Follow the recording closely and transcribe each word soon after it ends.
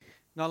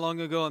Not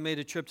long ago, I made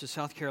a trip to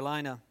South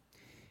Carolina,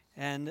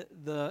 and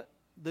the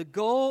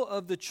goal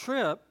of the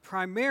trip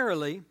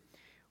primarily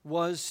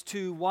was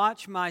to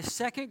watch my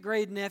second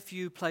grade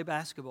nephew play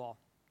basketball.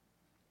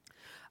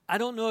 I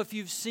don't know if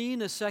you've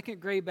seen a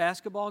second grade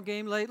basketball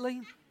game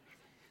lately.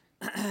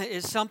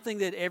 It's something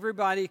that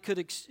everybody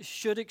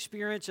should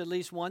experience at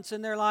least once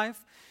in their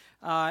life.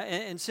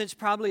 And since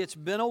probably it's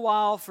been a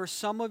while for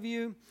some of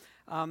you,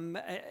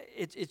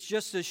 it's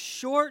just a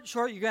short,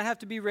 you're going to have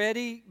to be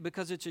ready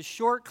because it's a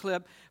short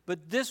clip,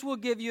 but this will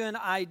give you an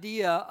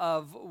idea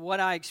of what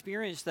I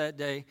experienced that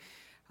day.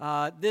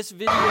 This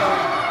video...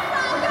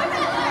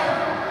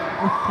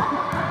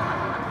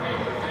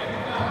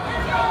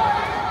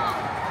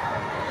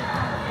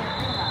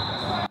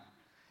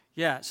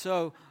 Yeah,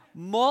 so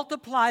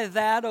multiply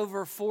that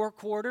over 4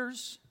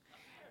 quarters,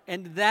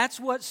 and that's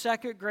what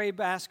second grade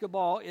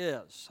basketball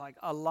is. Like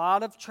a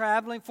lot of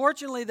traveling.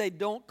 Fortunately, they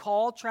don't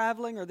call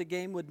traveling or the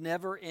game would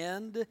never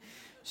end.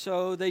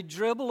 So they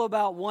dribble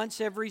about once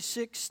every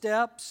 6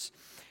 steps,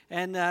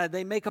 and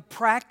they make a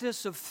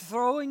practice of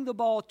throwing the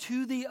ball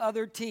to the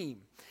other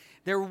team.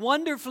 They're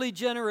wonderfully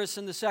generous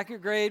in the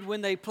second grade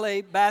when they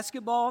play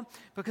basketball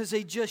because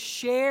they just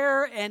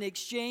share and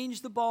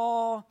exchange the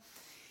ball.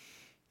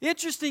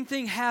 Interesting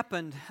thing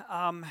happened.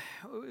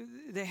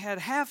 They had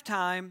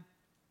halftime,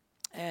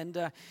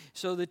 and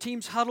so the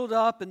teams huddled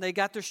up, and they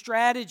got their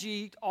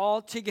strategy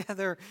all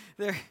together.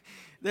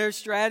 Their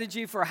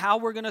strategy for how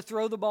we're going to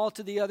throw the ball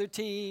to the other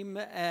team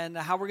and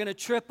how we're going to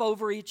trip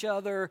over each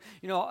other.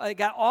 You know, they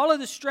got all of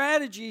the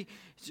strategy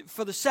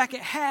for the second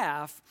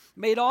half,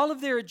 made all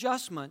of their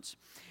adjustments,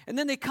 and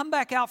then they come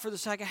back out for the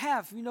second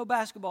half. If you know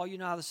basketball, you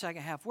know how the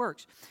second half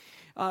works.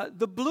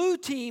 The blue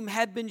team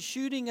had been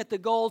shooting at the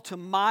goal to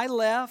my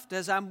left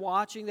as I'm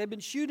watching. They've been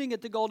shooting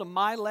at the goal to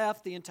my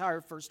left the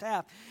entire first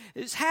half.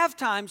 It's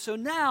halftime, so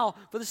now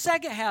for the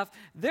second half,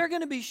 they're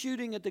going to be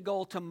shooting at the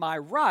goal to my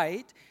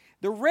right.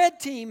 The red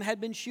team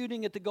had been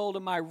shooting at the goal to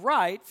my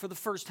right for the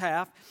first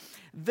half.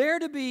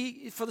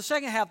 For the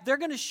second half, they're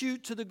going to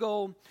shoot to the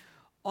goal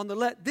on the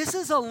left. This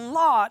is a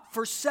lot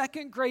for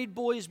second grade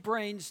boys'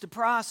 brains to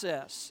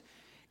process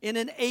in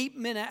an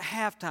 8-minute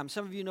halftime.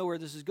 Some of you know where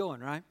this is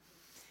going, right?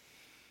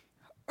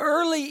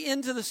 Early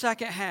into the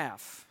second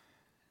half,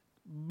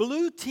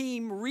 blue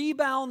team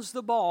rebounds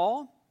the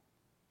ball.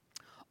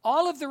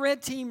 All of the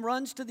red team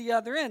runs to the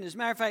other end. As a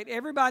matter of fact,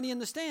 everybody in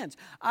the stands,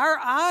 our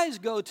eyes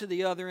go to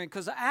the other end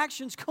because the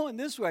action's going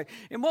this way.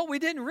 And what we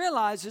didn't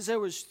realize is there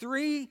was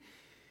 3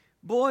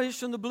 boys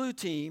from the blue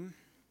team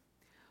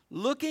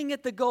looking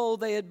at the goal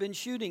they had been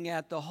shooting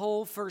at the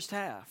whole first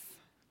half.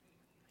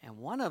 And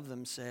one of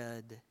them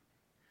said,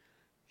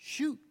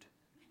 "Shoot."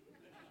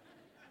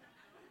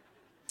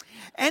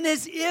 And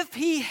as if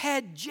he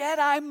had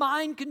Jedi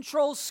mind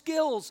control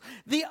skills,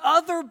 the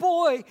other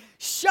boy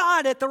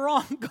shot at the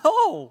wrong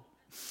goal.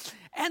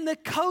 And the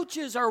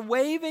coaches are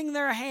waving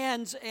their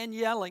hands and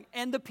yelling.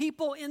 And the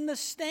people in the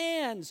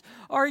stands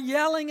are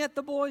yelling at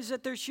the boys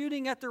that they're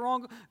shooting at the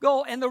wrong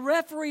goal. And the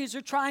referees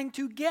are trying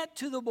to get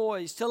to the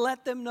boys to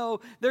let them know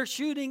they're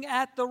shooting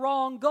at the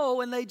wrong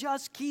goal. And they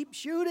just keep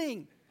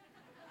shooting.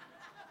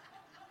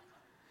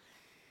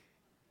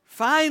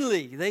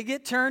 Finally, they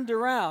get turned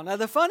around. Now,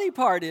 the funny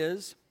part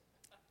is,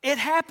 it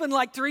happened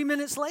like 3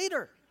 minutes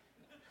later.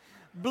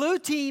 Blue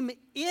team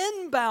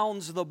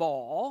inbounds the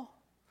ball,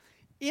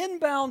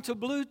 inbound to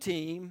blue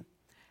team,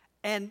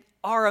 and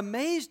are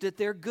amazed at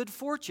their good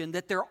fortune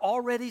that they're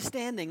already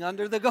standing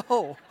under the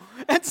goal.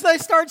 And so they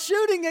start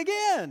shooting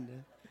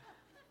again.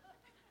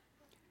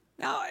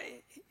 Now,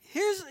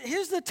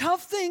 here's the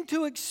tough thing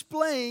to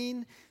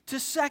explain to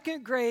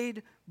second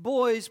grade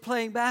boys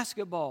playing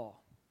basketball.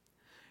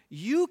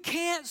 You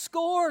can't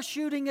score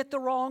shooting at the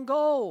wrong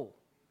goal.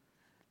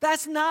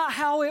 That's not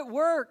how it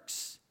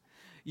works.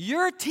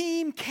 Your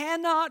team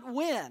cannot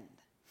win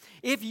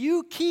if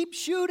you keep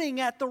shooting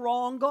at the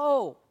wrong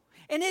goal.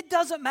 And it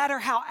doesn't matter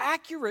how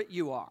accurate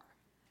you are.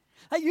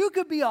 You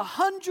could be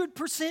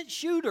 100%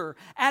 shooter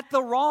at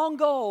the wrong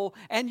goal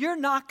and you're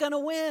not going to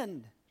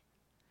win.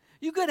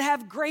 You could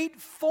have great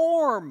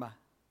form.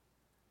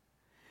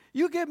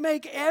 You could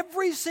make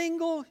every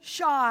single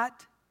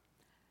shot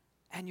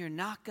and you're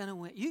not going to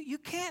win. You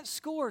can't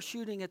score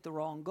shooting at the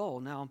wrong goal.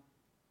 Now,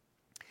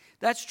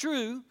 that's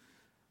true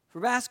for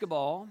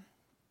basketball,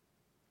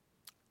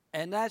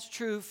 and that's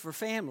true for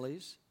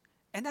families,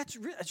 and that's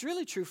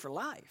really true for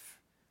life.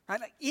 Right?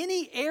 Like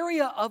any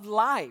area of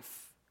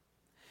life,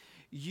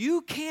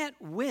 you can't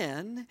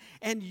win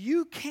and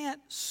you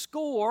can't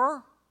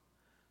score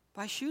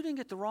by shooting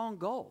at the wrong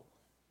goal.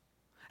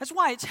 That's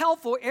why it's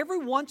helpful every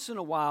once in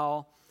a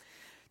while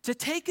to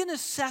take an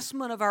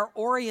assessment of our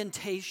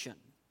orientation.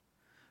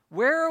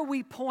 Where are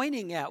we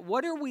pointing at?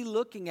 What are we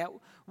looking at?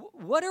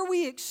 What are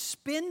we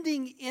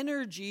expending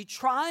energy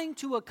trying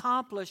to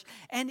accomplish?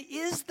 And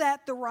is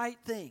that the right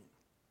thing?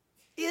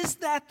 Is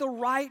that the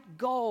right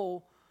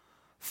goal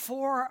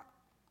for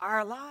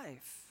our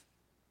life?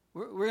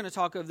 We're going to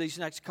talk over these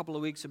next couple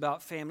of weeks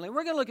about family.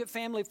 We're going to look at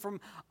family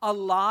from a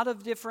lot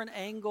of different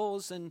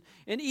angles and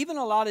even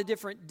a lot of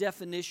different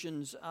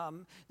definitions.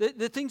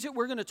 The things that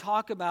we're going to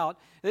talk about,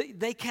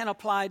 they can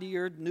apply to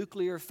your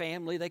nuclear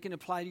family. They can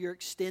apply to your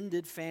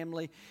extended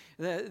family.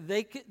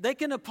 They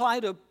can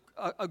apply to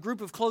a group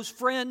of close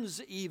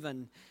friends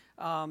even.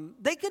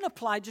 They can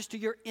apply just to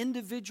your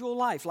individual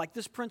life, like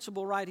this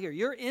principle right here.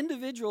 Your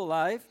individual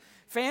life,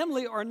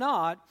 family or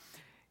not,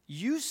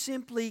 you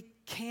simply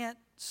can't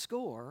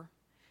score,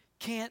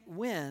 can't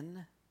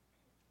win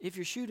if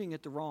you're shooting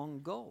at the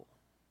wrong goal.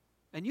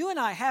 And you and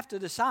I have to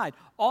decide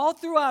all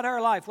throughout our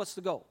life, what's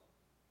the goal?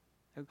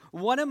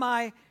 What am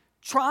I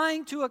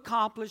trying to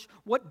accomplish?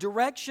 What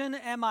direction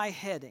am I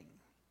heading?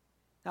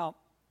 Now,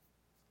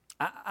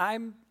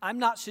 I'm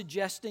not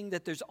suggesting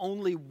that there's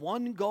only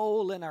one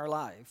goal in our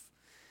life.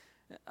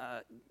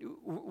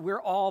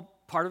 We're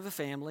all part of a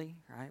family,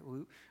 right?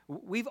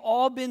 We've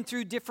all been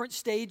through different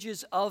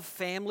stages of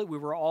family. We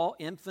were all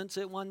infants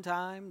at one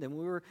time. Then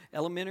we were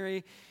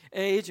elementary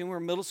age, and we were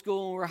middle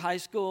school, and we were high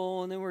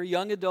school, and then we were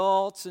young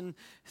adults, and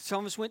some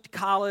of us went to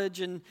college,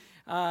 and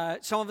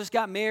some of us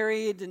got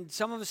married, and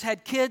some of us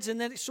had kids, and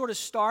then it sort of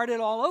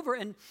started all over.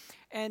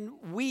 And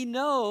we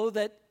know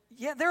that,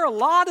 yeah, there are a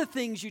lot of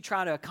things you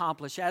try to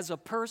accomplish as a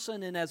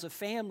person and as a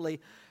family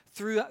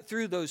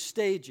through those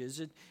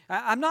stages.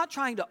 I'm not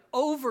trying to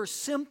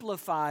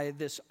oversimplify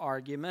this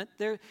argument.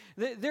 There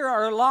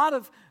are a lot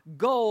of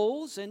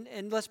goals,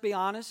 and let's be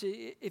honest,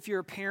 if you're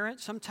a parent,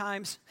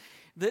 sometimes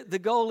the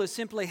goal is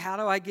simply, how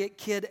do I get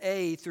kid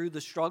A through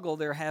the struggle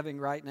they're having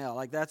right now?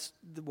 Like, that's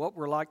what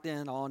we're locked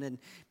in on, and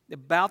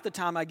about the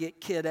time I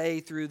get kid A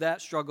through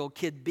that struggle,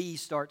 kid B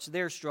starts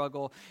their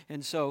struggle.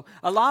 And so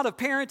a lot of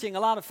parenting, a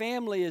lot of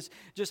family is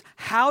just,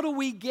 how do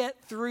we get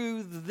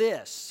through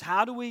this?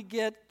 How do we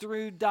get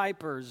through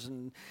diapers?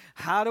 And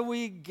how do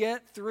we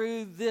get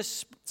through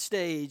this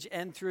stage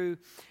and through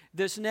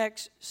this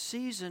next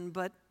season?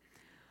 But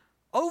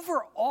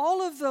over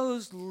all of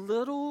those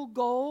little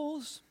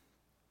goals,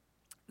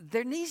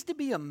 there needs to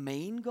be a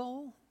main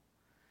goal.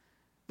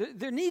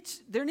 There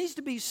needs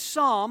to be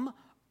some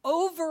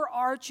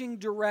overarching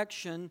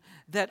direction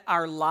that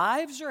our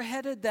lives are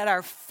headed, that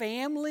our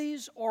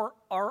families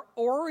are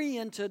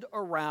oriented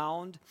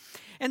around,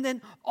 and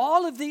then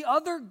all of the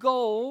other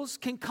goals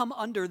can come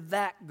under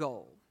that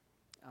goal.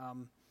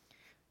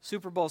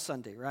 Super Bowl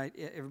Sunday, right?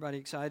 Everybody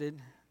excited?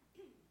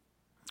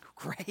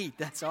 Great,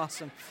 that's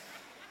awesome.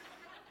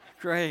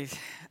 Great.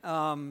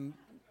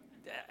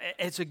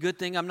 It's a good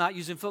thing I'm not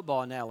using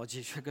football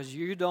analogies because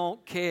you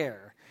don't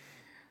care.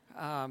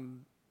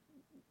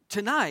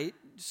 Tonight,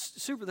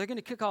 they're going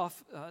to kick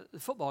off the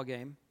football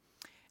game,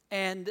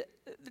 and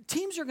the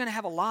teams are going to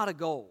have a lot of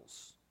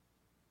goals.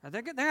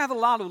 They're going to have a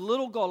lot of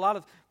little goals, a lot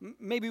of,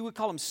 maybe we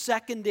call them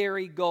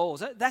secondary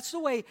goals. That's the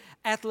way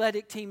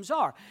athletic teams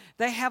are.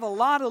 They have a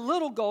lot of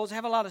little goals, they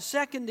have a lot of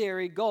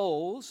secondary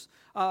goals.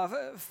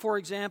 For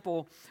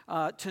example,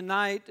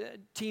 tonight,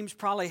 teams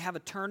probably have a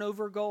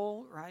turnover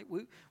goal, right?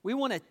 We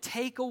want to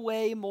take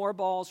away more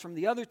balls from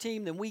the other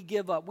team than we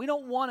give up. We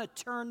don't want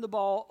to turn the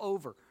ball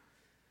over.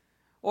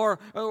 Or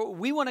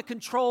we want to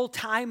control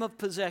time of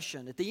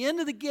possession. At the end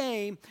of the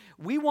game,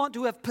 we want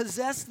to have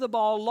possessed the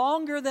ball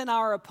longer than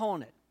our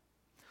opponent.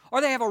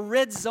 Or they have a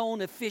red zone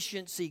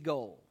efficiency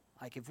goal.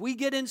 Like if we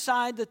get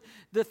inside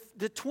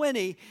the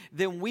 20,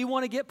 then we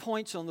want to get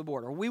points on the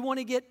board. Or we want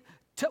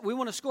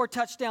to score a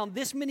touchdown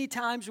this many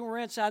times when we're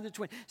inside the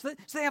 20. So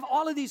they have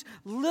all of these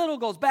little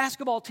goals.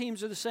 Basketball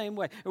teams are the same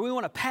way. Or we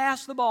want to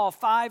pass the ball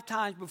 5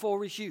 times before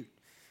we shoot.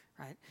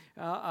 Right?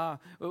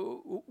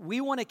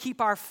 We want to keep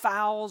our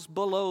fouls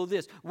below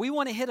this. We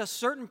want to hit a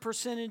certain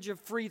percentage of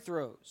free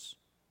throws.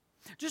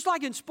 Just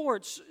like in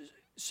sports,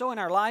 so in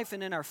our life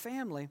and in our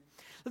family,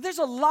 there's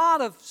a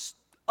lot of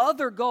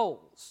other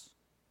goals.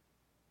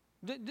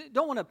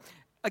 Don't want to,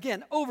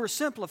 again,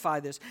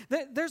 oversimplify this.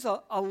 There's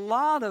a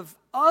lot of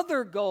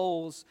other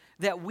goals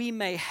that we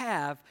may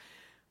have,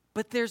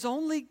 but there's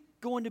only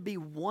going to be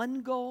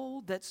one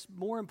goal that's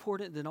more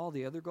important than all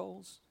the other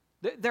goals.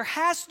 There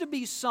has to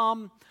be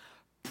some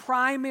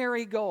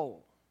primary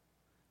goal.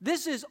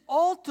 This is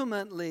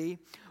ultimately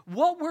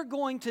what we're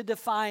going to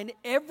define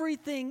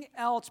everything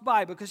else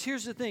by. Because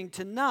here's the thing,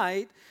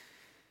 tonight,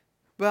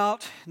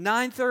 about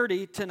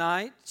 9:30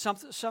 tonight,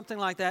 something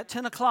like that,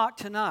 10 o'clock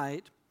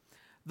tonight,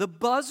 the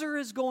buzzer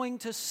is going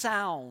to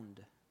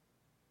sound.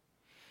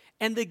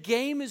 And the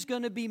game is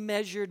going to be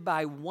measured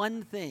by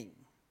one thing,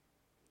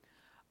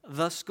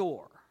 the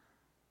score.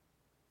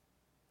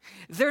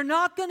 They're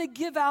not going to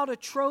give out a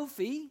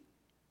trophy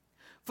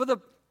for the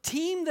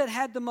team that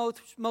had the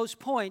most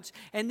points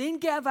and then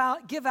give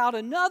out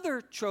another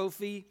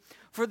trophy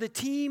for the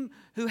team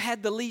who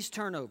had the least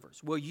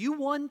turnovers. Well, you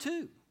won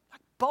too.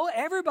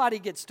 Everybody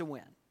gets to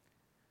win.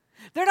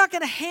 They're not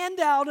going to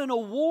hand out an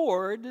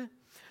award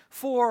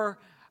for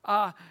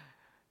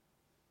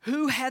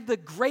who had the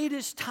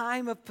greatest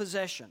time of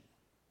possession.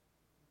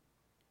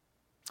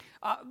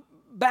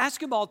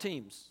 Basketball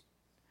teams,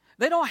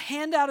 they don't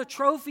hand out a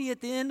trophy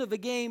at the end of a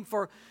game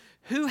for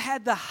who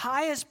had the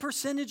highest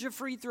percentage of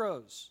free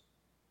throws.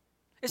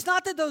 It's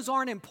not that those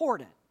aren't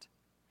important.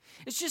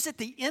 It's just at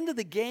the end of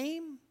the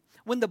game,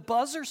 when the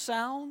buzzer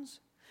sounds,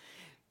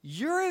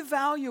 you're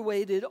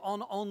evaluated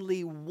on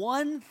only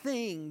one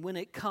thing when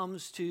it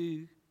comes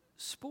to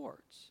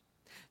sports.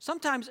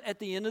 Sometimes at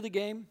the end of the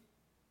game,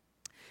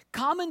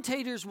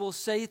 commentators will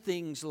say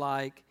things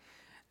like,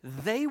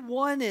 they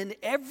won in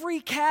every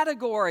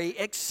category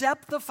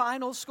except the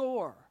final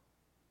score.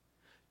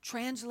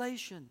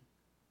 Translation,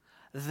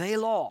 they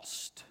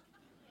lost.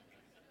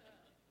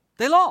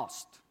 They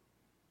lost.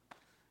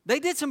 They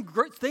did some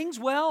great things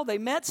well. They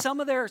met some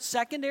of their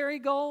secondary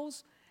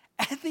goals.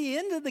 At the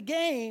end of the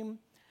game,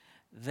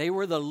 they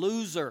were the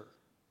loser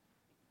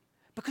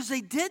because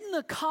they didn't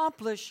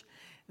accomplish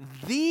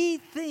the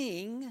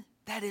thing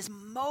that is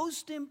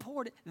most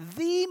important,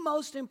 the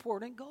most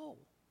important goal.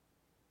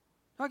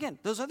 Now again,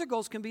 those other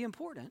goals can be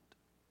important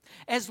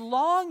as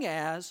long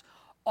as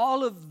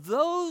all of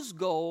those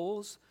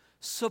goals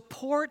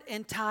support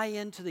and tie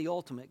into the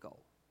ultimate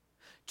goal.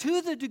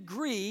 To the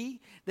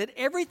degree that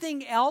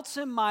everything else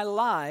in my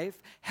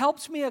life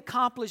helps me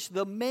accomplish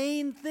the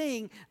main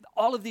thing,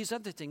 all of these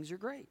other things are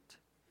great.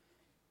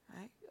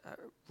 Right?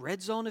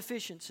 Red zone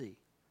efficiency.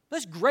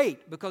 That's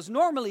great because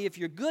normally if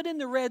you're good in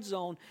the red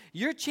zone,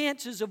 your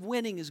chances of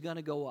winning is going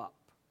to go up.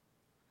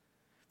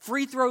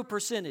 Free throw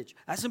percentage.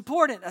 That's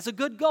important. That's a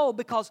good goal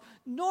because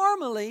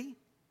normally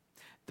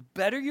the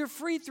better your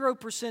free throw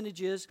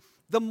percentage is,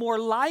 the more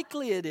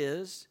likely it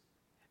is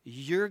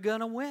you're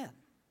going to win.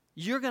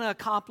 You're going to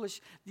accomplish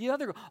the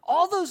other goal.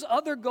 All those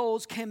other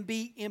goals can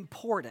be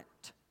important.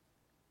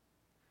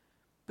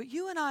 But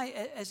you and I,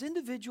 as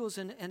individuals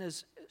and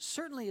as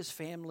certainly as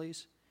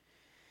families,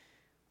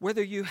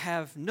 whether you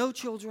have no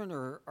children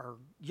or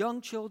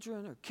young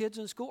children or kids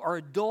in school or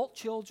adult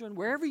children,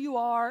 wherever you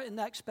are in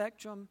that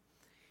spectrum,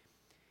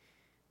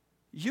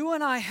 you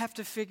and I have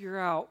to figure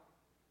out,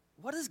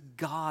 what does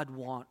God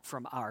want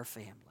from our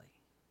family?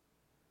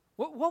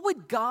 What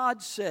would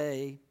God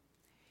say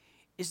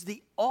is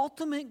the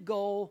ultimate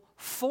goal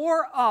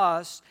for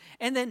us?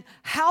 And then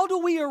how do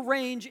we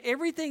arrange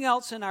everything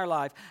else in our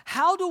life?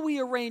 How do we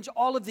arrange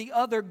all of the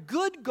other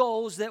good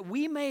goals that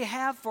we may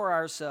have for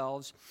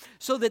ourselves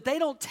so that they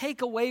don't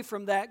take away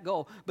from that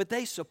goal, but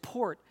they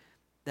support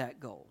that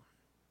goal?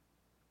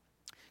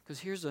 Because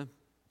here's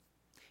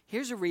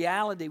a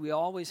reality we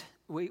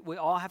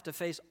all have to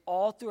face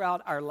all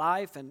throughout our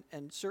life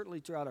and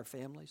certainly throughout our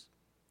families.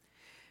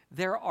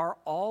 There are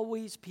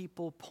always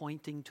people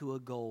pointing to a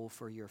goal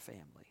for your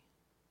family.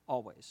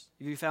 Always.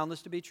 Have you found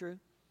this to be true?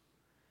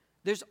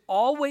 There's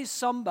always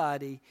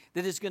somebody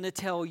that is going to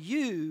tell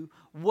you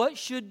what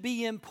should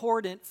be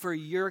important for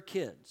your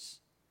kids,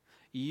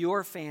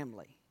 your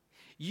family.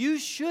 You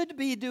should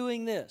be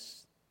doing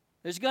this.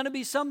 There's going to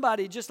be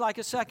somebody, just like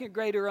a second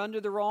grader under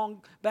the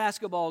wrong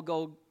basketball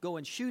goal,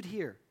 going, shoot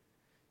here,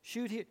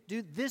 shoot here.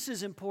 Dude, this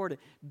is important.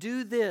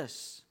 Do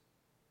this.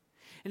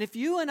 And if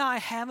you and I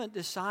haven't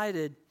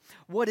decided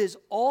what is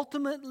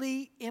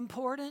ultimately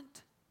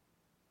important,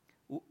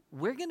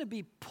 we're going to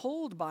be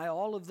pulled by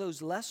all of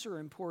those lesser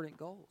important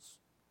goals.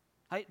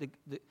 Right?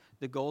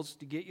 The goal's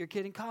to get your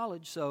kid in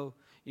college, so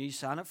you need to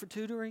sign up for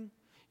tutoring.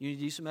 You need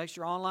to do some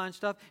extra online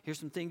stuff. Here's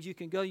some things you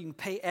can go. You can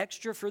pay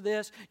extra for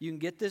this. You can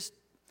get this.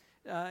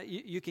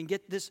 You can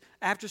get this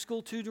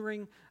after-school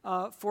tutoring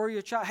for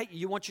your child. Hey,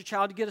 you want your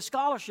child to get a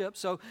scholarship,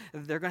 so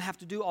they're going to have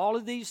to do all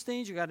of these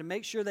things. You got to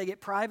make sure they get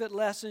private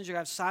lessons. You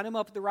got to sign them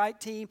up with the right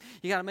team.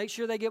 You got to make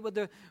sure they get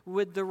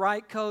with the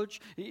right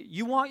coach.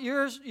 You want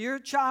your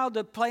child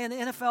to play in the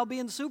NFL, be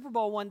in the Super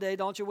Bowl one day,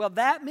 don't you? Well,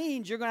 that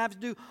means you're going to have to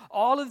do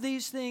all of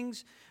these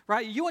things.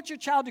 Right? You want your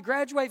child to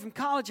graduate from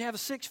college and have a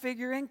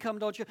six-figure income,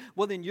 don't you?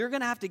 Well, then you're going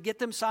to have to get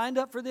them signed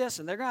up for this,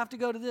 and they're going to have to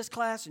go to this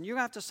class, and you're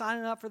going to have to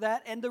sign up for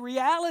that. And the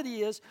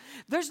reality is,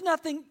 there's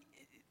nothing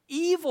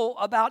evil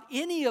about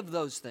any of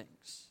those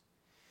things.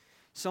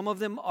 Some of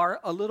them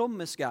are a little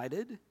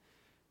misguided,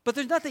 but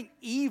there's nothing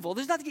evil,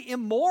 there's nothing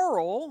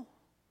immoral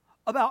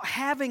about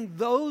having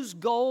those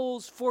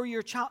goals for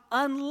your child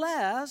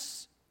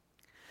unless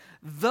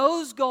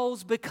those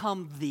goals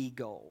become the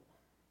goal.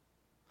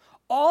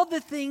 All the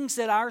things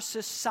that our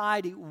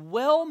society,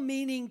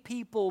 well-meaning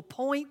people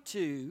point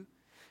to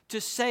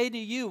say to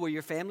you, well,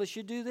 your family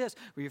should do this,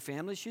 well, your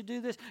family should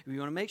do this. We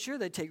want to make sure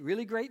they take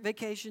really great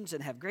vacations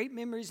and have great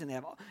memories and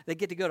they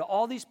get to go to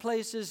all these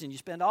places and you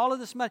spend all of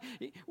this money.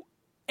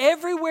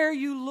 Everywhere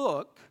you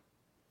look,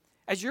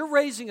 as you're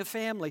raising a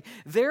family,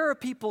 there are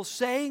people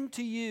saying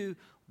to you,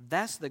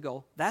 that's the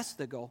goal, that's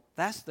the goal,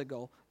 that's the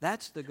goal,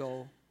 that's the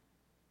goal.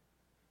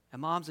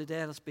 And moms and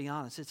dads, let's be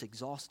honest, it's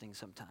exhausting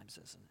sometimes,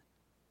 isn't it?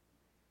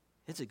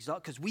 It's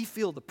exhausting because we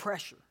feel the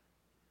pressure.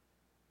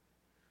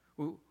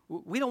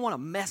 We don't want to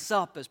mess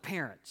up as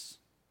parents.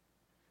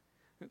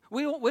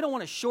 We don't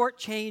want to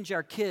shortchange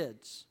our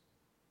kids.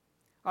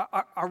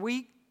 Are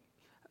we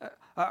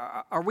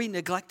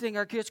neglecting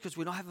our kids because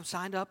we don't have them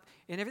signed up?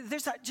 And everything?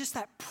 There's just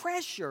that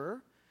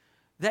pressure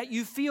that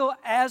you feel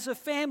as a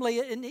family,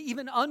 and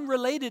even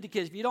unrelated to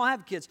kids, if you don't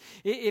have kids,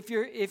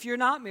 if you're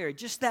not married,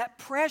 just that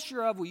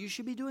pressure of, well, you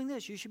should be doing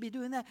this, you should be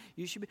doing that,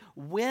 you should be,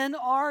 when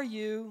are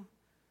you,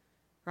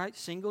 right?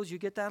 Singles, you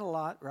get that a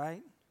lot,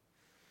 right?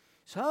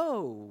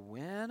 So,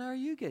 when are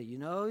you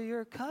getting,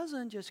 your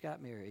cousin just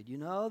got married,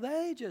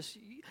 they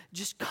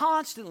just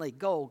constantly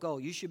go,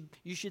 you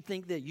should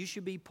think that, you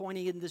should be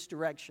pointing in this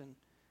direction.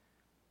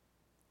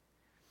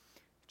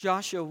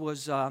 Joshua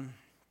was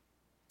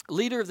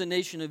leader of the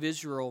nation of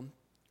Israel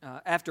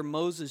after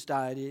Moses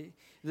died.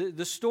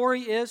 The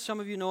story is, some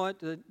of you know it,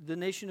 the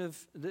nation of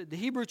the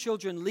Hebrew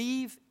children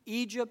leave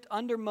Egypt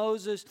under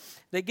Moses.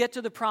 They get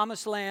to the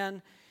promised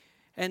land,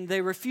 and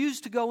they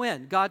refuse to go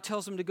in. God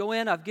tells them to go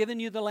in. I've given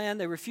you the land.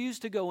 They refuse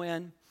to go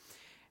in.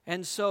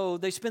 And so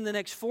they spend the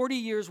next 40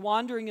 years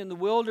wandering in the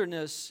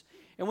wilderness.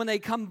 And when they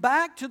come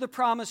back to the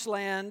promised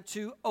land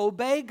to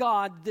obey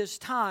God this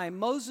time,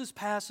 Moses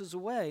passes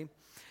away.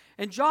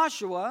 And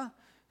Joshua,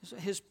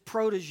 his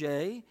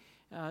protege,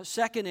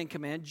 second in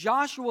command,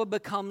 Joshua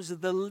becomes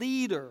the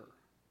leader.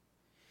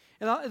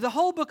 And the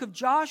whole book of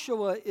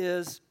Joshua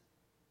is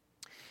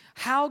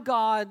how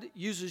God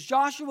uses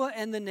Joshua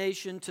and the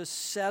nation to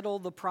settle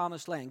the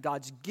promised land.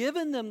 God's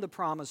given them the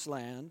promised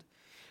land,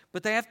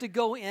 but they have to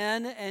go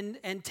in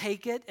and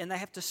take it, and they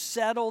have to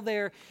settle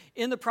there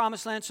in the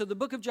promised land. So the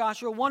book of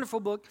Joshua, a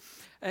wonderful book,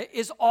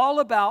 is all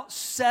about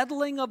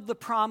settling of the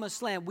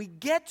promised land. We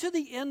get to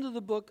the end of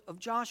the book of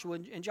Joshua,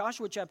 in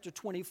Joshua chapter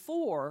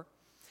 24,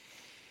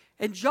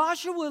 and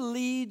Joshua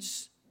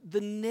leads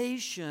the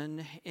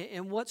nation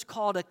in what's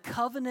called a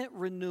covenant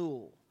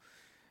renewal.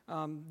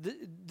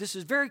 This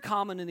is very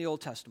common in the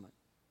Old Testament.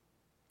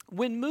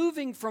 When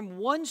moving from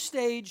one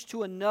stage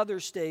to another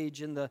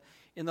stage in the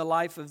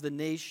life of the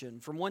nation,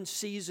 from one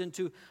season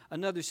to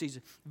another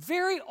season,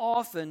 very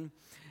often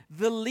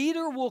the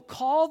leader will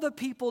call the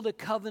people to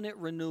covenant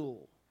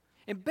renewal.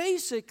 And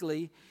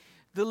basically,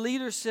 the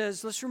leader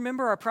says, let's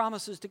remember our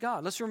promises to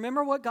God. Let's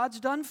remember what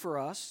God's done for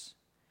us.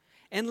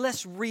 And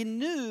let's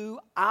renew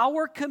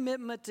our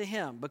commitment to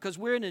Him, because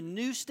we're in a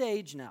new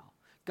stage now.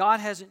 God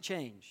hasn't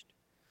changed.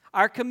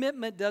 Our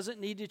commitment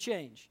doesn't need to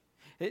change.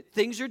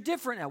 Things are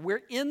different now.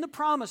 We're in the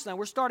promise now.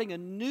 We're starting a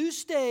new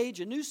stage,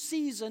 a new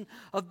season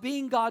of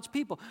being God's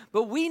people.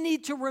 But we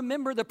need to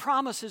remember the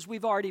promises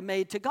we've already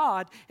made to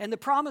God and the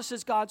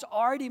promises God's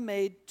already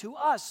made to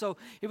us. So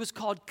it was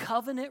called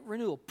covenant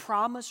renewal,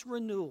 promise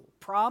renewal,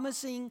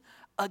 promising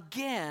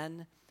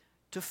again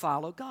to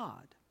follow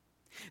God.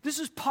 This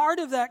is part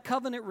of that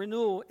covenant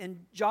renewal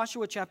in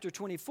Joshua chapter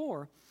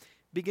 24,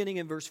 beginning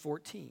in verse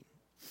 14.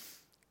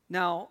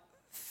 Now,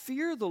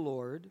 fear the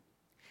Lord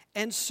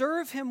and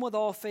serve Him with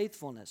all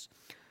faithfulness.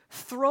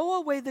 Throw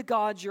away the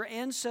gods your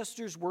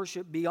ancestors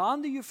worshiped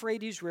beyond the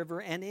Euphrates River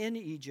and in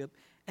Egypt,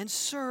 and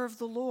serve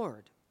the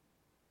Lord.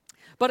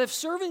 But if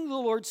serving the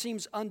Lord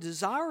seems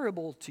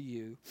undesirable to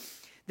you,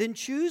 then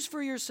choose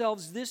for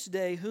yourselves this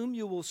day whom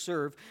you will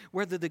serve,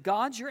 whether the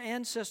gods your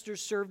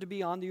ancestors served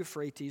beyond the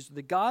Euphrates, or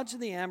the gods of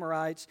the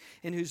Amorites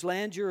in whose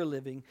land you are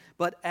living.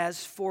 But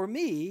as for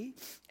me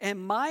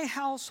and my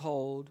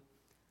household,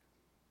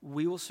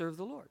 we will serve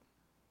the Lord.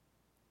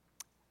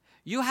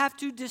 You have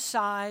to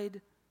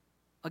decide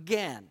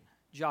again,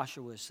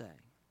 Joshua is saying.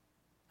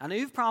 I know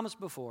you've promised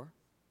before,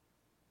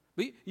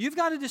 but you've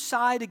got to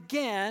decide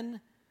again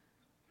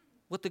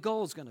what the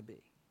goal is going to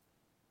be.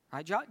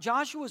 Right?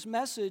 Joshua's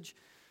message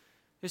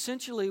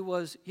essentially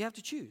was, you have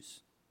to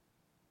choose.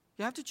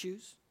 You have to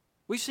choose.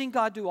 We've seen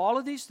God do all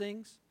of these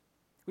things.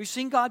 We've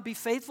seen God be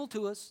faithful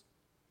to us.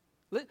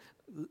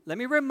 Let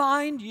me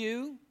remind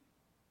you,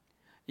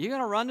 you're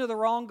going to run to the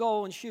wrong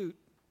goal and shoot.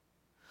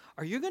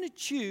 Or you're going to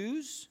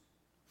choose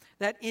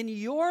that in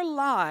your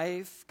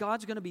life,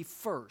 God's going to be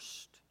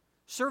first.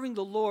 Serving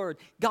the Lord,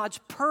 God's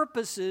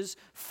purposes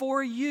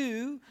for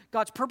you,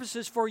 God's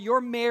purposes for your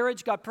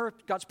marriage,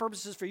 God's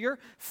purposes for your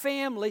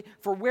family,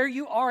 for where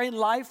you are in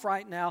life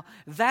right now,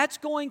 that's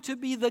going to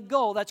be the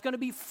goal. That's going to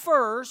be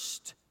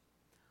first,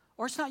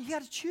 or it's not. You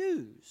got to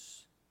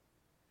choose.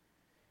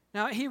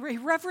 Now, he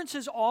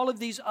references all of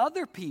these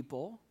other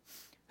people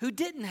who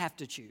didn't have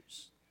to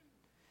choose,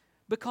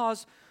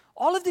 because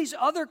all of these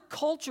other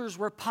cultures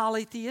were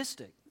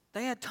polytheistic.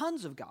 They had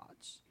tons of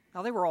gods.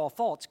 Now, they were all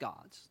false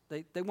gods.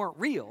 They weren't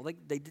real.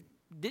 They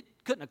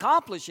couldn't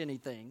accomplish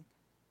anything.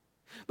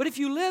 But if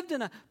you lived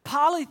in a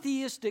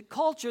polytheistic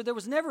culture, there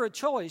was never a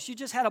choice. You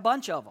just had a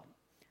bunch of them.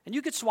 And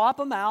you could swap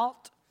them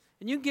out,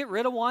 and you could get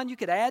rid of one, you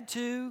could add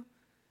two.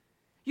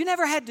 You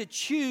never had to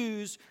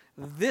choose,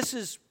 this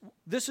is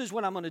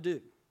what I'm going to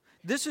do.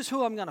 This is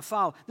who I'm going to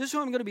follow. This is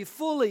who I'm going to be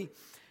fully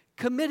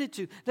committed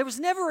to. There was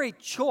never a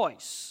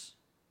choice.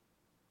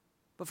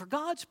 But for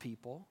God's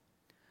people,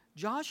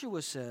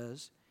 Joshua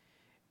says,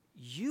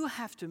 you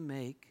have to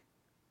make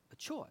a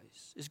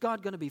choice. Is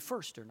God going to be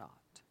first or not?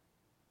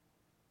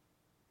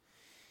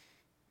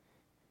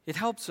 It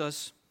helps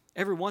us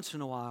every once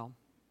in a while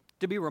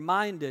to be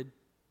reminded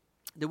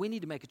that we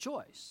need to make a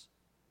choice.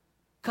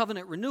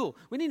 Covenant renewal.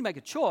 We need to make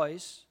a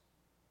choice.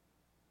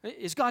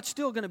 Is God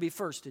still going to be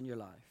first in your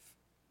life?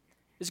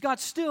 Is God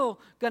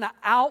still going to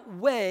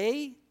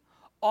outweigh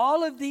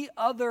all of the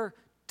other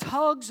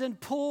tugs and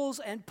pulls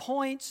and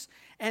points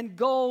and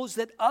goals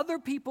that other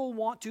people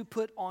want to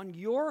put on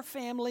your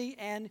family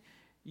and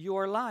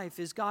your life?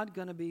 Is God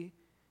going to be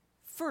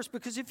first?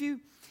 Because if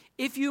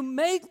you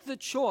make the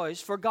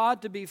choice for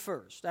God to be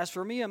first, as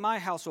for me and my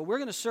household, we're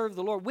going to serve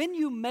the Lord. When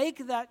you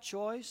make that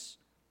choice,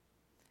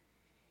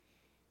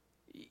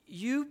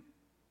 you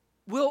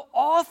will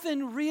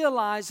often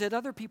realize that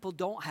other people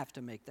don't have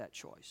to make that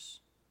choice.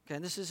 Okay,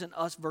 and this isn't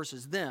us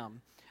versus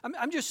them.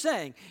 I'm just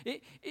saying,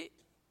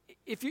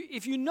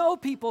 if you know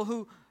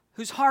people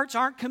whose hearts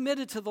aren't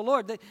committed to the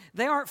Lord,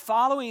 they aren't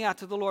following out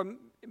to the Lord,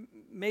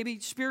 maybe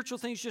spiritual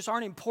things just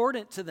aren't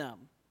important to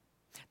them,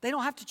 they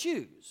don't have to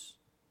choose.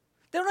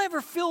 They don't ever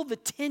feel the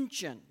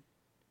tension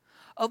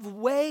of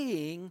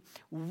weighing,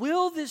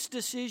 will this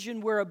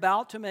decision we're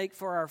about to make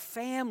for our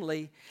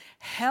family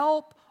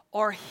help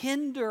or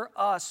hinder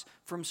us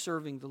from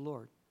serving the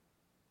Lord?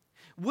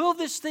 Will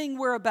this thing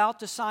we're about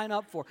to sign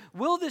up for,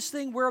 will this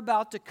thing we're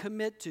about to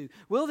commit to,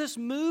 will this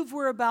move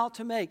we're about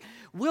to make,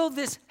 will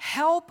this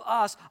help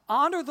us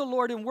honor the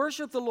Lord and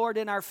worship the Lord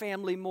in our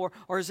family more,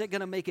 or is it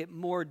going to make it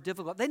more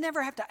difficult? They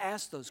never have to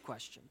ask those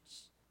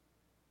questions.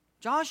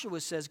 Joshua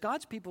says,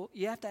 God's people,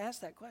 you have to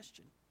ask that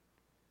question.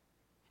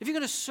 If you're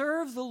going to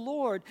serve the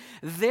Lord,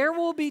 there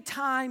will be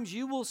times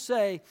you will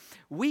say,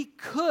 we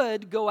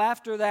could go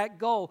after that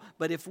goal,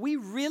 but if we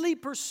really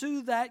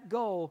pursue that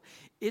goal,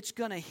 it's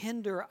going to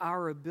hinder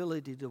our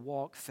ability to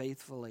walk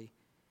faithfully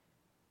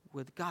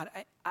with God.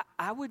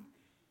 I would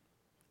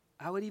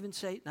even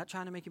say, not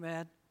trying to make you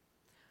mad,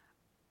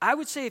 I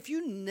would say if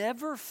you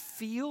never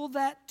feel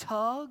that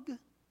tug,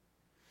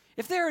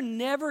 if there are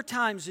never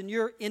times in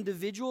your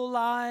individual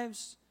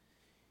lives,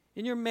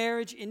 in your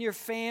marriage, in your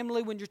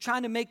family, when you're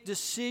trying to make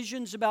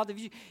decisions about the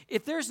future,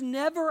 if there's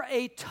never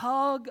a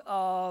tug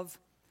of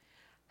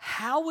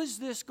how is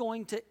this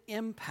going to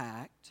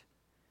impact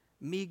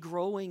me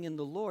growing in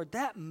the Lord,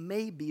 that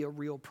may be a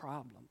real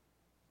problem.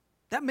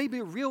 That may be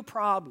a real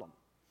problem.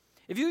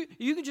 If you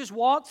can just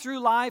walk through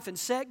life and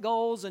set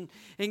goals and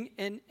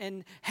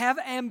have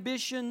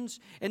ambitions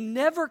and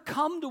never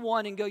come to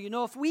one and go,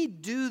 if we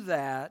do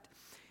that,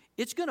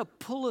 it's going to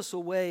pull us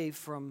away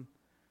from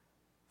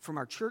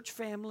our church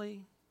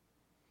family.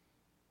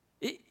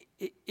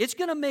 It's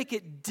going to make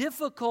it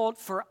difficult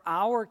for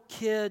our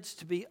kids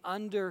to be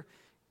under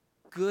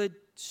good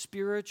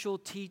spiritual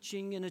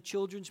teaching in a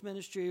children's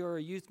ministry or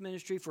a youth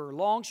ministry for a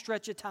long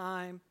stretch of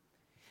time.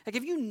 Like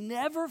if you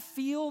never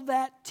feel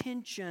that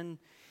tension,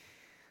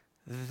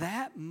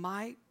 that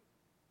might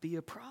be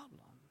a problem.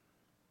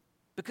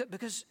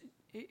 Because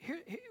here,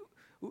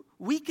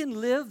 we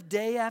can live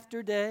day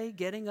after day,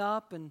 getting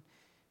up and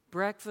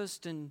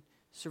breakfast and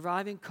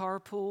surviving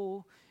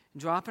carpool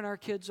and dropping our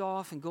kids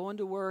off and going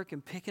to work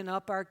and picking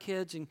up our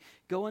kids and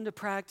going to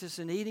practice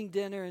and eating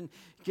dinner and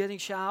getting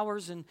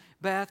showers and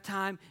bath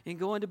time and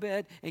going to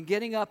bed and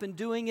getting up and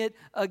doing it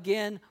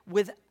again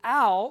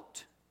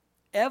without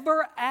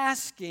ever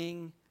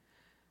asking,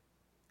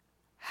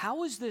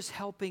 how is this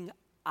helping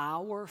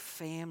our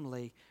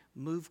family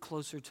move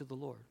closer to the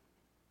Lord?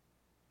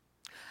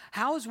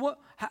 How's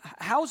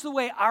the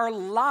way our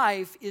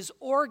life is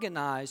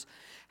organized?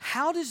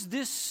 How does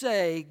this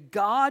say,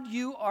 God,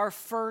 you are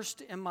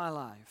first in my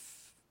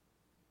life?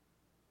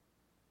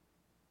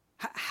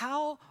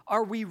 How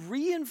are we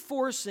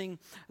reinforcing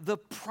the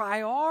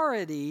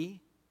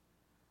priority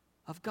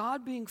of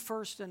God being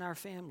first in our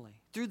family?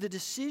 Through the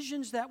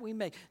decisions that we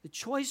make, the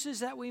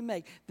choices that we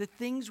make, the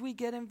things we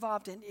get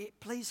involved in.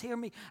 Please hear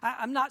me.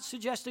 I'm not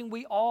suggesting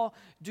we all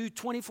do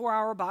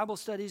 24-hour Bible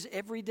studies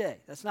every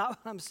day. That's not what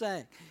I'm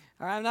saying.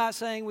 I'm not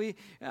saying we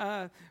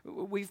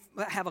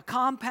have a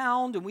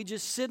compound and we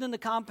just sit in the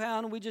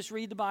compound and we just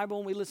read the Bible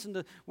and we listen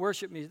to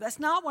worship music. That's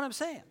not what I'm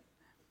saying.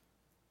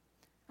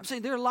 I'm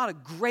saying there are a lot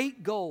of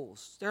great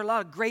goals. There are a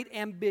lot of great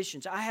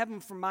ambitions. I have them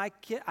for my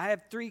kid. I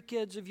have 3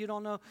 kids, if you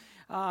don't know,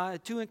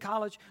 2 in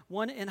college,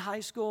 1 in high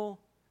school.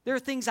 There are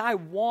things I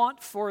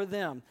want for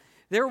them.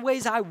 There are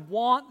ways I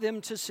want them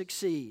to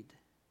succeed.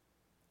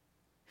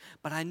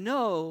 But I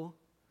know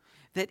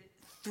that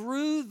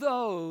through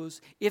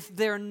those, if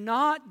they're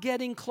not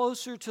getting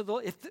closer to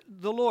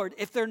the Lord,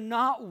 if they're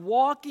not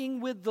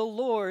walking with the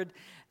Lord,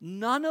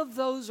 none of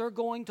those are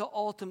going to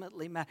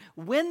ultimately matter.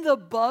 When the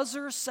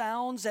buzzer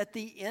sounds at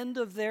the end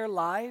of their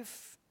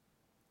life,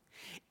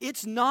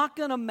 it's not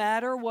going to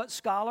matter what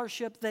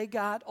scholarship they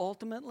got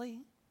ultimately.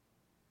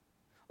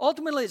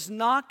 Ultimately, it's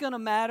not going to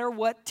matter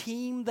what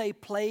team they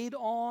played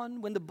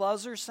on when the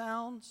buzzer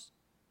sounds.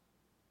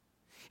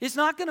 It's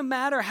not going to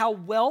matter how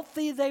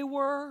wealthy they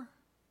were.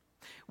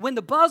 When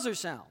the buzzer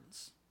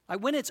sounds, like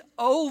when it's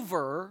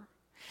over,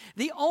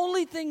 the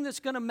only thing that's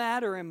going to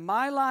matter in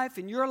my life,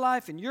 in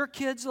your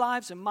kids'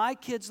 lives, and my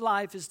kids'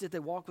 life is did they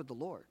walk with the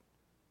Lord?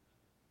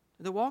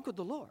 Did they walk with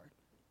the Lord?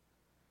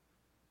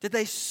 Did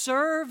they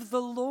serve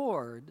the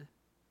Lord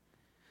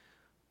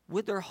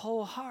with their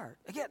whole heart?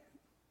 Again,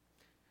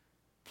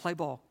 play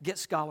ball, get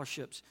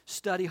scholarships,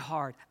 study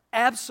hard,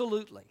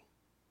 absolutely.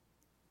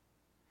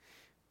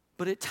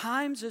 But at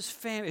times as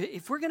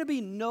if we're going to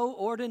be no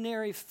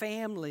ordinary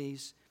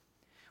families,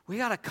 we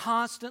got to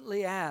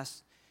constantly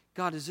ask,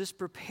 God, is this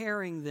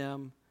preparing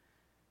them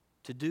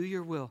to do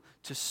your will,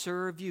 to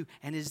serve you?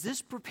 And is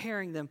this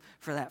preparing them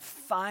for that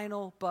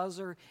final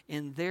buzzer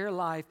in their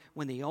life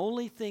when the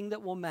only thing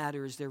that will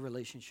matter is their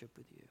relationship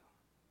with you?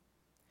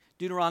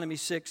 Deuteronomy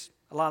 6,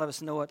 a lot of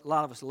us know it, a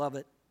lot of us love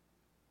it.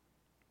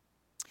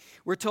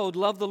 We're told,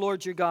 love the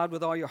Lord your God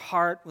with all your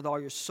heart, with all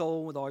your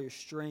soul, with all your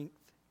strength.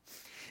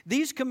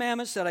 These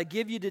commandments that I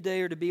give you today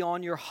are to be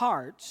on your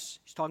hearts.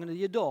 He's talking to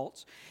the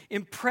adults.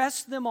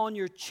 Impress them on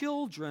your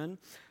children.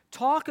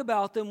 Talk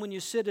about them when you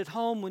sit at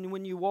home,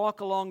 when you walk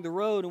along the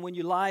road, and when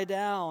you lie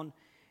down,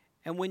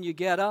 and when you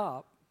get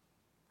up.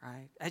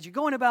 Right? As you're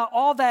going about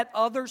all that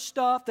other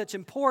stuff that's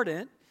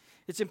important,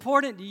 it's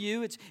important to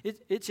you.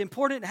 It's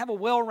important to have a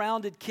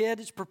well-rounded kid.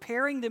 It's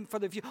preparing them for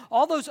the future.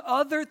 All those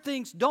other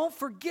things, don't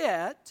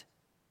forget.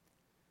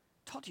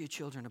 Talk to your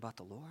children about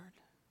the Lord.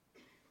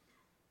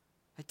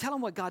 Tell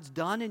them what God's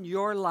done in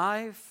your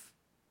life.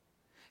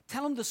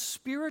 Tell them the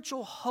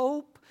spiritual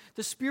hope,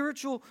 the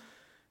spiritual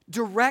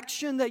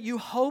direction that you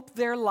hope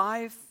their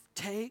life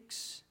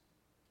takes.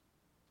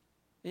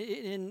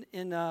 In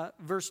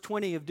verse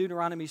 20 of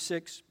Deuteronomy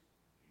 6,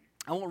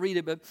 I won't read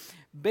it, but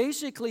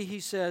basically he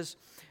says,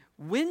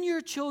 when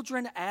your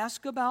children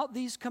ask about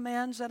these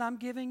commands that I'm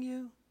giving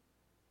you,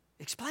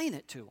 explain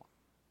it to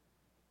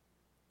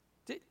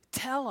them.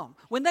 Tell them.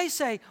 When they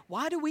say,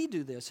 why do we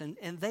do this?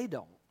 And they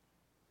don't.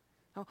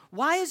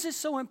 Why is this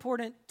so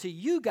important to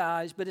you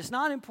guys, but it's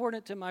not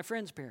important to my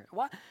friend's parent?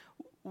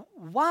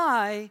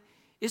 Why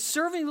is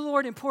serving the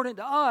Lord important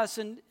to us?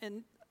 And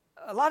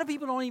a lot of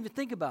people don't even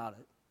think about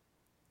it.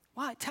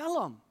 Why? Tell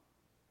them.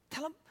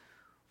 Tell them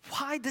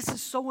why this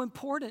is so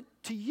important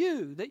to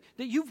you, that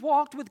you've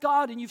walked with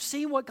God and you've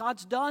seen what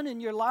God's done in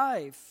your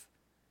life.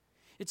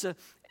 It's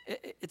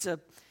a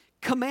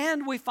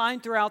command we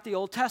find throughout the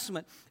Old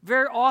Testament.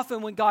 Very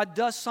often when God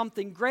does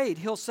something great,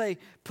 he'll say,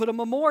 put a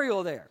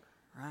memorial there.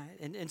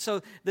 Right? And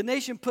so the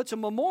nation puts a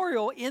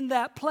memorial in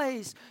that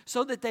place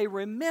so that they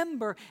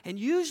remember. And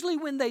usually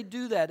when they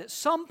do that, at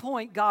some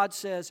point God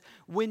says,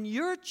 when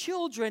your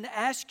children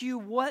ask you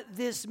what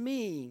this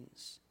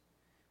means,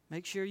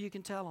 make sure you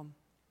can tell them.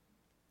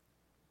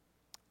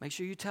 Make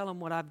sure you tell them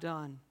what I've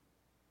done.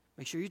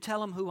 Make sure you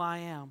tell them who I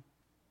am.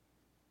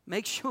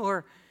 Make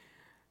sure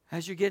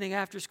as you're getting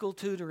after school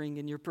tutoring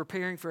and you're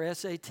preparing for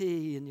SAT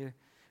and you're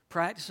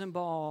practicing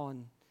ball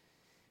and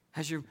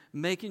as you're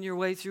making your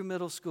way through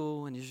middle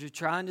school and as you're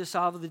trying to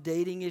solve the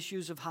dating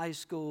issues of high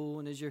school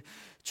and as you're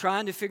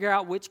trying to figure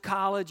out which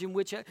college and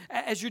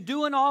as you're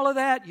doing all of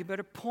that, you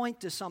better point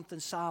to something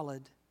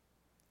solid.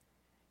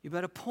 You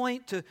better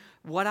point to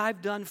what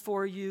I've done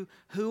for you,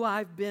 who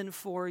I've been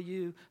for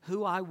you,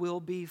 who I will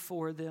be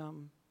for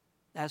them.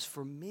 As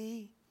for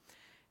me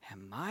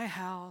and my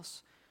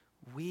house,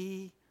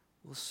 we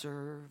will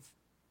serve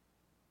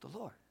the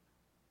Lord.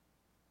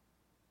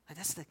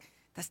 That's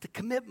the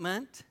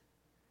commitment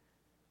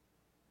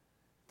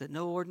that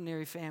no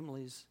ordinary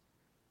families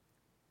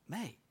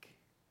make.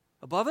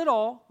 Above it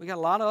all, we got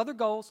a lot of other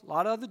goals, a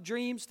lot of other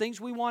dreams,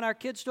 things we want our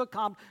kids to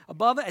accomplish.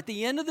 Above it, at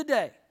the end of the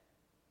day,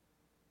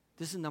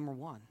 this is number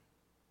one.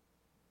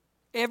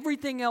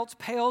 Everything else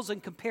pales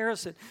in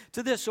comparison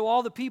to this. So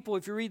all the people,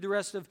 if you read the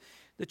rest of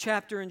the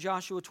chapter in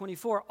Joshua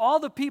 24, all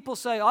the people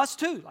say, us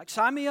too, like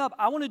sign me up.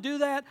 I want to do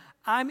that.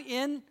 I'm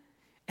in.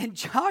 And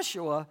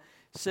Joshua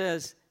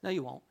says, no,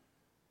 you won't.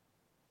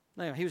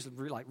 No, he was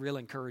like real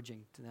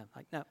encouraging to them.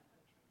 Like, no.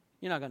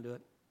 You're not going to do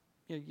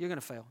it. You're going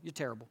to fail. You're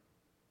terrible.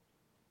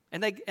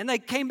 And they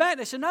came back.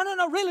 They said, no,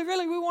 really,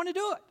 we want to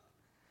do it.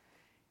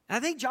 And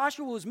I think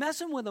Joshua was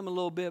messing with them a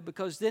little bit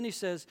because then he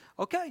says,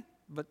 okay,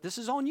 but this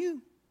is on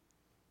you.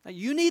 Now,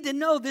 you need to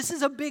know this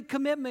is a big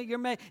commitment you're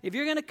making. If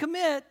you're going to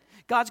commit,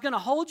 God's going to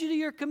hold you to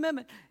your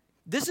commitment.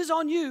 This is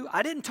on you.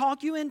 I didn't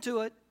talk you into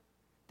it.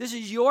 This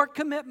is your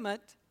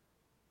commitment.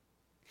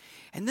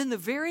 And then the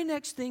very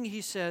next thing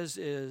he says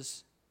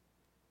is,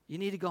 you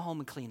need to go home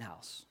and clean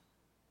house.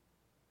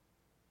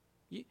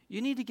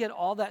 You need to get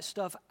all that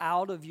stuff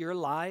out of your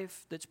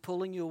life that's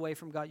pulling you away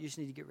from God. You just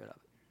need to get rid of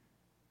it.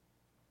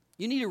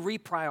 You need to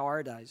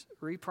reprioritize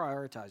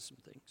some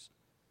things.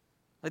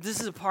 Like this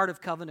is a part of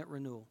covenant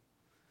renewal.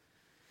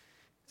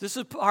 This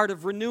is a part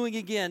of renewing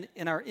again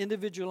in our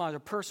individual lives,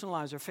 our personal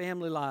lives, our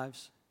family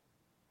lives.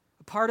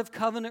 A part of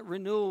covenant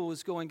renewal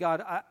is going,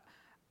 God,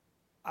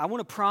 I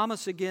want to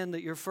promise again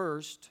that you're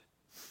first.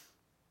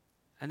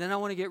 And then I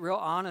want to get real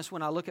honest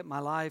when I look at my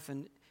life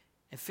and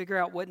figure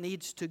out what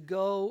needs to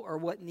go or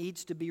what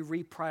needs to be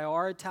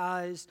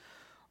reprioritized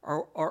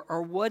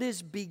or what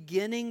is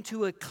beginning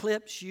to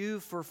eclipse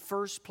you for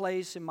first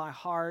place in my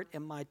heart,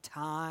 in my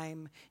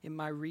time, in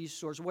my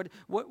resource.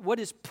 What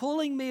is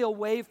pulling me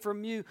away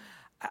from you?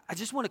 I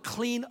just want to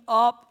clean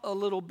up a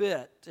little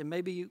bit, and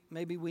maybe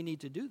we need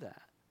to do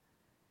that.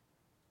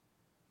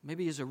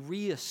 Maybe as a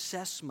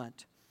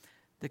reassessment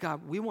that,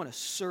 God, we want to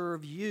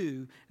serve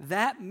you.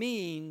 That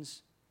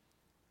means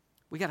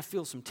we got to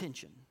feel some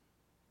tension.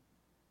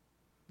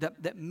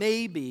 That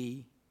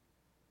maybe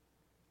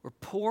We're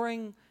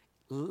pouring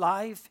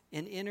life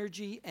and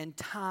energy and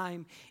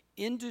time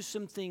into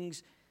some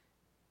things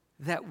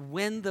that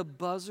when the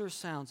buzzer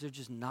sounds, they're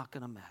just not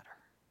going to matter.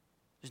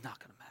 It's not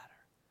going to matter.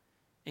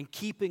 And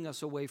keeping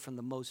us away from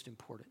the most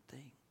important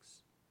things.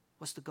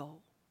 What's the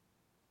goal?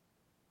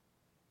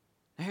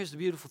 Now here's the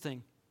beautiful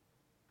thing.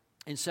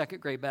 In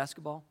second grade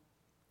basketball,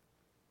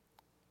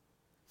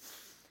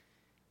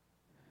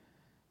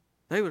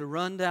 they would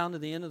run down to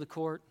the end of the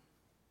court.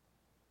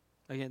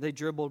 Again, they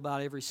dribbled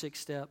about every 6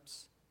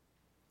 steps.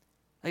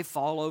 They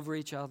fall over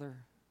each other.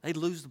 They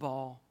lose the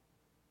ball.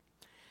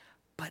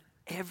 But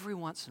every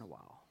once in a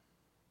while,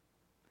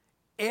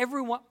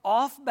 everyone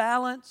off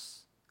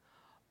balance,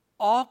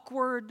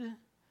 awkward,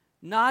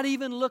 not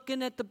even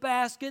looking at the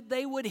basket,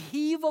 they would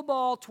heave a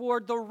ball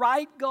toward the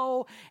right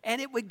goal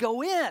and it would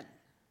go in.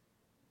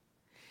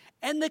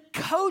 And the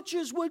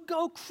coaches would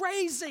go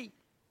crazy.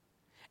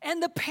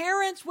 And the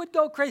parents would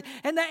go crazy.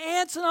 And the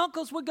aunts and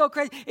uncles would go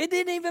crazy. It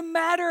didn't even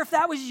matter if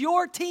that was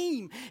your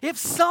team. If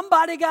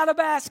somebody got a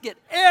basket,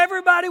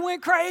 everybody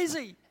went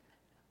crazy.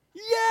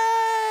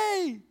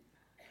 Yay!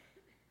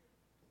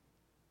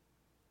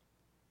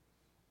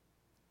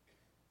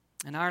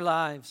 In our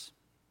lives,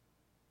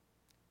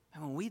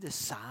 and when we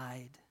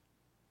decide,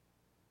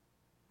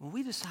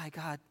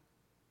 God,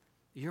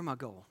 you're my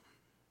goal.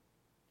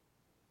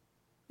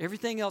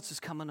 Everything else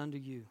is coming under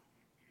you.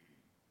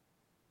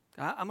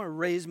 I'm going to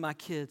raise my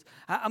kids.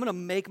 I'm going to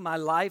make my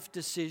life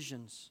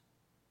decisions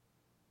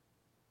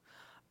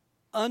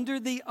under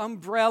the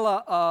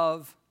umbrella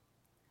of,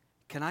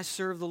 can I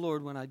serve the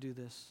Lord when I do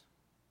this?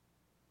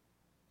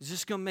 Is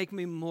this going to make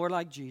me more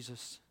like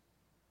Jesus?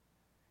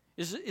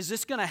 Is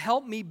this going to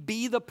help me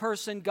be the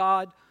person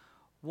God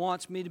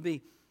wants me to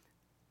be?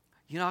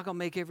 You're not going to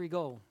make every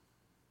goal.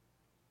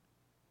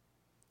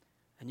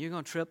 And you're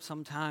going to trip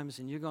sometimes,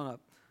 and you're going to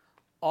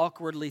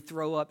awkwardly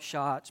throw up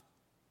shots.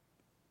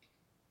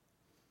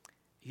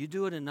 You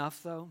do it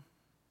enough, though.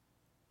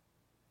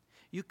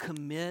 You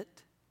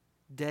commit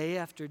day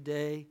after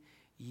day,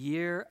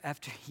 year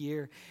after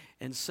year,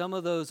 and some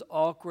of those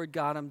awkward,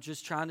 God, I'm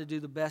just trying to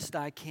do the best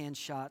I can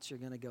shots are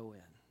going to go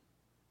in.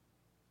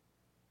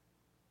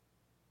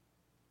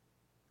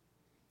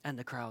 And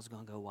the crowd's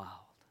going to go wild.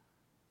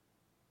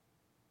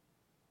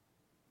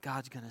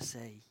 God's going to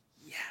say,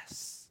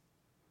 yes,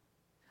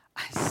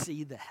 I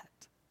see that.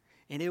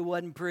 And it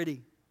wasn't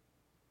pretty.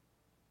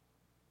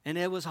 And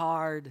it was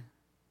hard.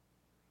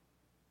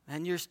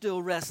 And you're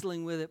still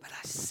wrestling with it, but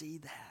I see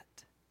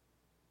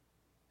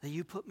that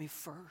you put me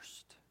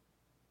first.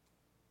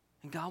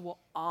 And God will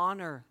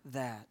honor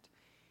that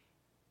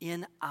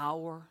in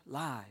our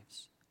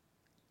lives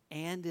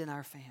and in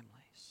our families.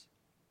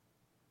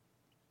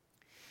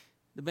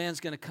 The band's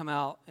going to come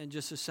out in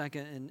just a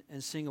second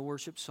and sing a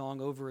worship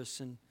song over us.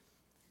 And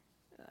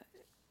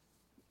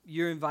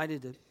you're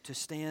invited to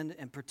stand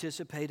and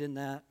participate in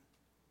that.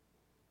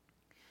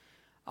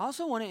 I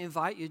also want to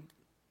invite you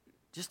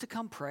just to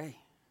come pray.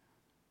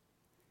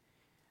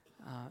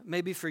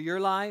 Maybe for your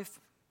life,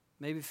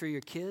 maybe for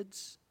your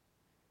kids,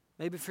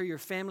 maybe for your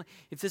family.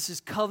 If this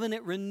is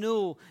covenant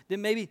renewal,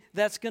 then maybe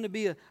that's going to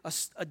be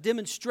a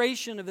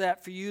demonstration of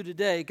that for you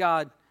today.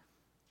 God,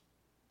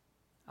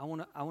 I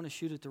want to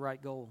shoot at the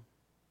right goal.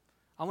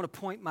 I want to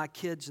point my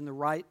kids in the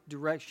right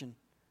direction.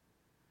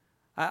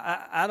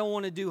 I don't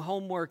want to do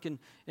homework and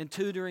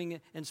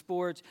tutoring and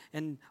sports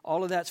and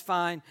all of that's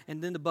fine,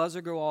 and then the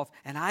buzzer go off,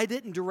 and I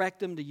didn't direct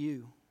them to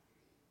you.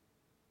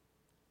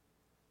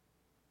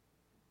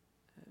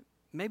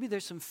 Maybe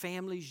there's some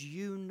families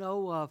you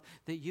know of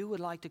that you would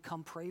like to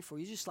come pray for.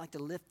 You just like to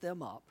lift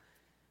them up.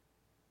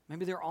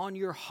 Maybe they're on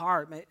your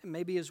heart.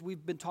 Maybe as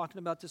we've been talking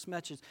about this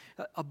message,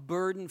 a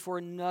burden for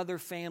another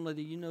family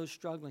that you know is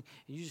struggling,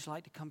 and you just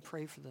like to come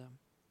pray for them.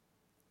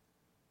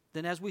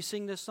 Then as we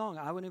sing this song,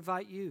 I would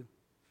invite you,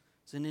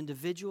 as an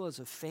individual, as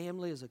a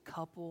family, as a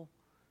couple,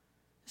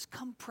 just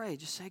come pray.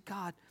 Just say,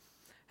 God,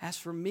 as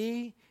for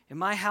me and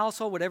my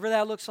household, whatever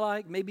that looks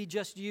like, maybe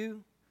just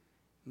you,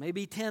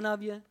 maybe 10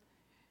 of you,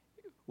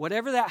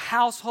 whatever that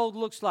household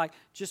looks like,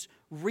 just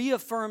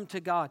reaffirm to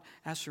God,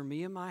 as for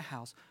me and my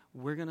house,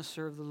 we're going to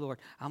serve the Lord.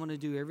 I'm going to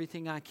do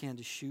everything I can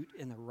to shoot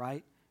in the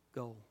right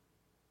goal.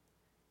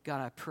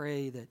 God, I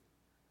pray that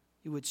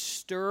you would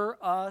stir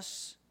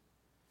us.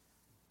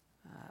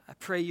 I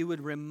pray you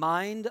would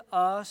remind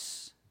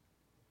us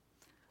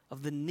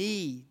of the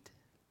need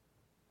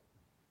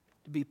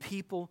to be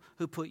people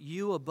who put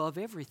you above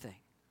everything.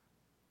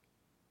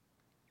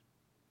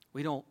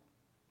 We don't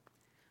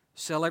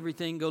sell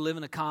everything, go live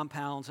in a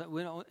compound.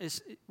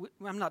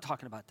 I'm not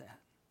talking about that.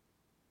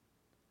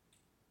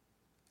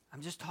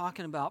 I'm just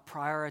talking about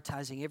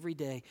prioritizing every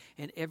day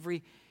and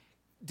every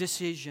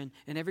decision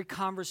and every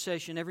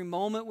conversation, every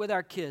moment with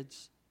our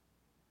kids.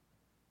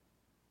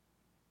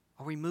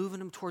 Are we moving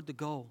them toward the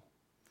goal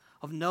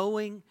of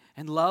knowing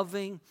and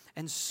loving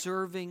and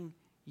serving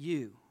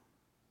you?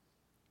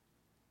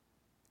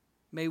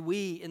 May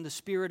we, in the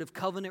spirit of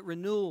covenant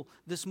renewal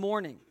this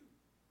morning,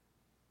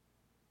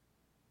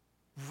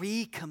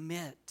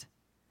 recommit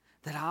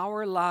that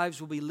our lives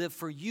will be lived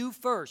for you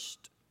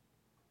first,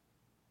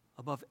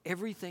 above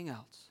everything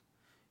else.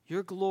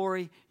 Your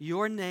glory,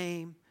 your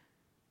name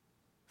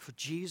for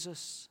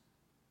Jesus.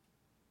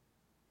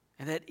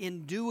 And that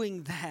in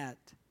doing that,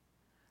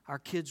 our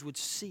kids would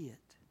see it.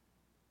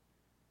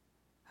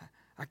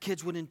 Our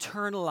kids would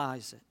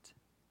internalize it.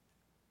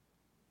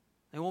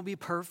 They won't be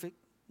perfect.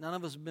 None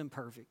of us have been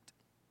perfect.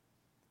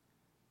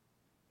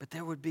 But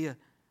there would be a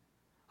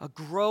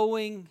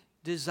growing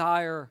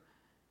desire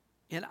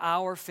in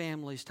our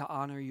families to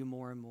honor you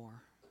more and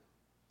more.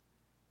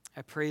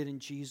 I pray it in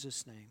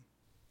Jesus' name.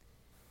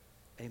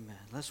 Amen.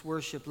 Let's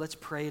worship. Let's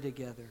pray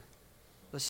together.